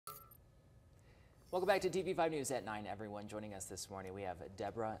Welcome back to TV5 News at 9, everyone. Joining us this morning, we have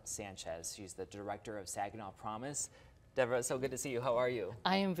Deborah Sanchez. She's the director of Saginaw Promise. Deborah, it's so good to see you. How are you?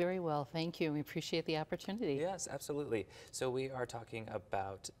 I am very well, thank you. We appreciate the opportunity. Yes, absolutely. So we are talking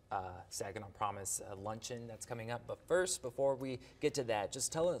about Saginaw Promise luncheon that's coming up. But first, before we get to that,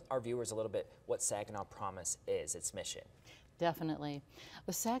 just tell our viewers a little bit what Saginaw Promise is, its mission. Definitely.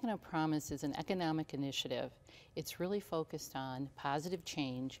 The Saginaw Promise is an economic initiative. It's really focused on positive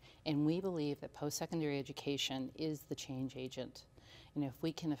change, and we believe that post-secondary education is the change agent. And if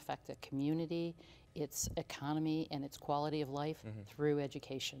we can affect a community, its economy, and its quality of life through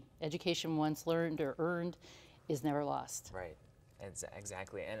education. Education once learned or earned is never lost. Right.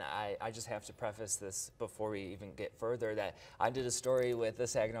 Exactly, and I just have to preface this before we even get further that I did a story with the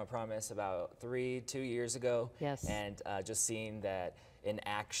Saginaw Promise about 2 years ago. Yes. And just seeing that in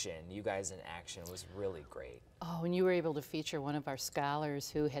action, you guys in action, was really great. Oh, and you were able to feature one of our scholars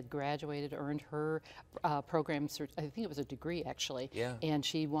who had graduated, earned her program, I think it was a degree actually. Yeah. And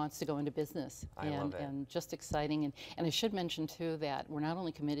she wants to go into business. I love it. And just exciting. And I should mention too that we're not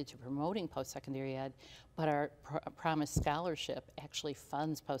only committed to promoting post-secondary ed, but our Promise Scholarship actually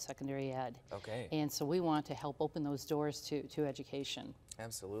funds post-secondary ed. Okay. And so we want to help open those doors to education.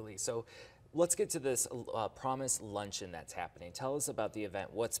 Absolutely. So let's get to this Promise Luncheon that's happening. Tell us about the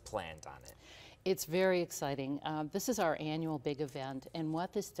event. What's planned on it? It's very exciting. This is our annual big event, and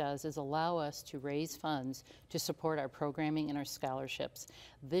what this does is allow us to raise funds to support our programming and our scholarships.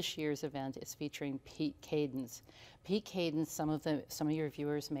 This year's event is featuring Pete Cadence. Pete Cadence, some of your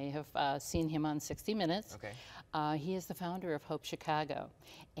viewers may have seen him on 60 Minutes. Okay. He is the founder of Hope Chicago,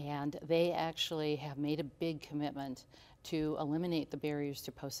 and they actually have made a big commitment to eliminate the barriers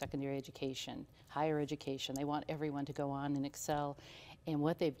to post-secondary education, higher education. They want everyone to go on and excel. And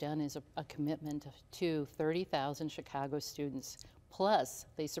what they've done is a commitment to 30,000 Chicago students. Plus,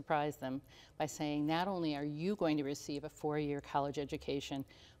 they surprised them by saying, not only are you going to receive a 4-year college education,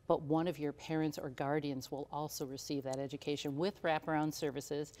 but one of your parents or guardians will also receive that education with wraparound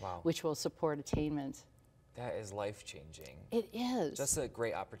services, Wow. which will support attainment. That is life-changing. It is. Just a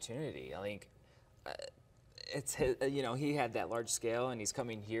great opportunity. I think it's his, he had that large scale, and he's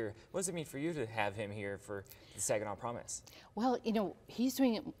coming here. What does it mean for you to have him here for the Saginaw Promise? Well, he's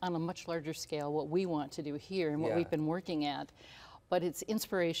doing it on a much larger scale, what we want to do here and what we've been working at, but it's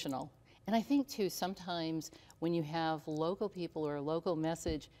inspirational. And I think, too, sometimes when you have local people or a local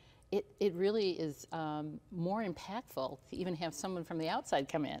message, it really is more impactful to even have someone from the outside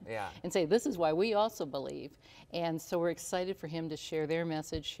come in and say, this is why we also believe. And so we're excited for him to share their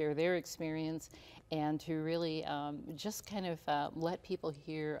message, share their experience, and to really just kind of let people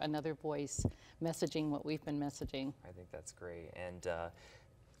hear another voice messaging what we've been messaging. I think that's great. And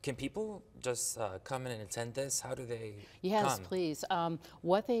can people just come in and attend this? How do they Yes, come? please.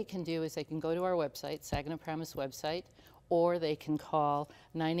 What they can do is they can go to our website, Saginaw Promise website, or they can call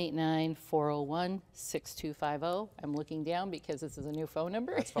 989-401-6250. I'm looking down because this is a new phone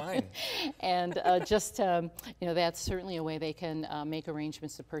number. That's fine. And just, that's certainly a way they can make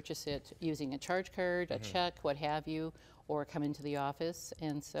arrangements to purchase it using a charge card, a check, what have you, or come into the office.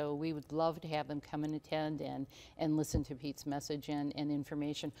 And so we would love to have them come and attend and listen to Pete's message and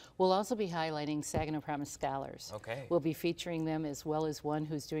information. We'll also be highlighting Saginaw Promise Scholars. Okay. We'll be featuring them as well as one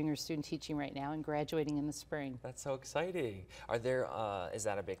who's doing her student teaching right now and graduating in the spring. That's so exciting. Are there, is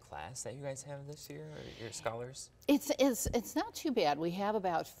that a big class that you guys have this year, or your scholars? It's not too bad. We have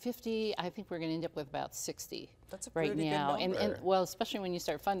about 50. I think we're going to end up with about 60. That's a right pretty now, good number. and well, especially when you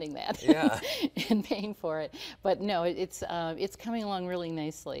start funding that, and paying for it. But no, it's coming along really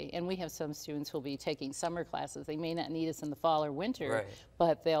nicely, and we have some students who'll be taking summer classes. They may not need us in the fall or winter,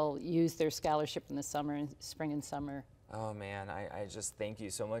 but they'll use their scholarship in the summer, and spring and summer. Oh man, I just thank you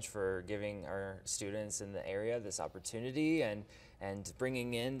so much for giving our students in the area this opportunity and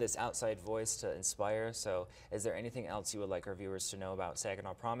bringing in this outside voice to inspire. So is there anything else you would like our viewers to know about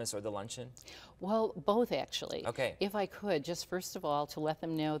Saginaw Promise or the luncheon? Well, both actually. Okay. If I could, just first of all, to let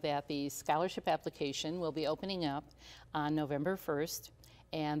them know that the scholarship application will be opening up on November 1st,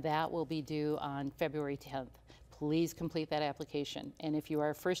 and that will be due on February 10th. Please complete that application. And if you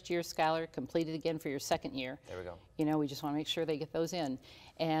are a first-year scholar, complete it again for your second year. There we go. We just want to make sure they get those in.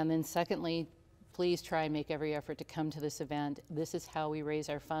 And then secondly, please try and make every effort to come to this event. This is how we raise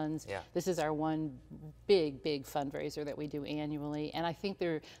our funds. This is our one big fundraiser that we do annually. And I think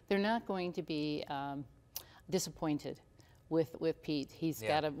they're not going to be disappointed with Pete. He's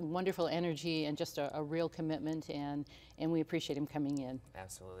got a wonderful energy and just a real commitment, and we appreciate him coming in.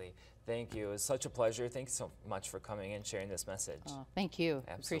 Absolutely. Thank you. It was such a pleasure. Thank you so much for coming and sharing this message. Oh, thank you.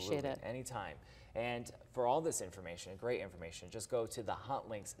 Absolutely. Appreciate it. Anytime. And for all this information, great information, just go to the Hot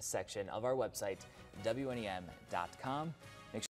Links section of our website, wnem.com.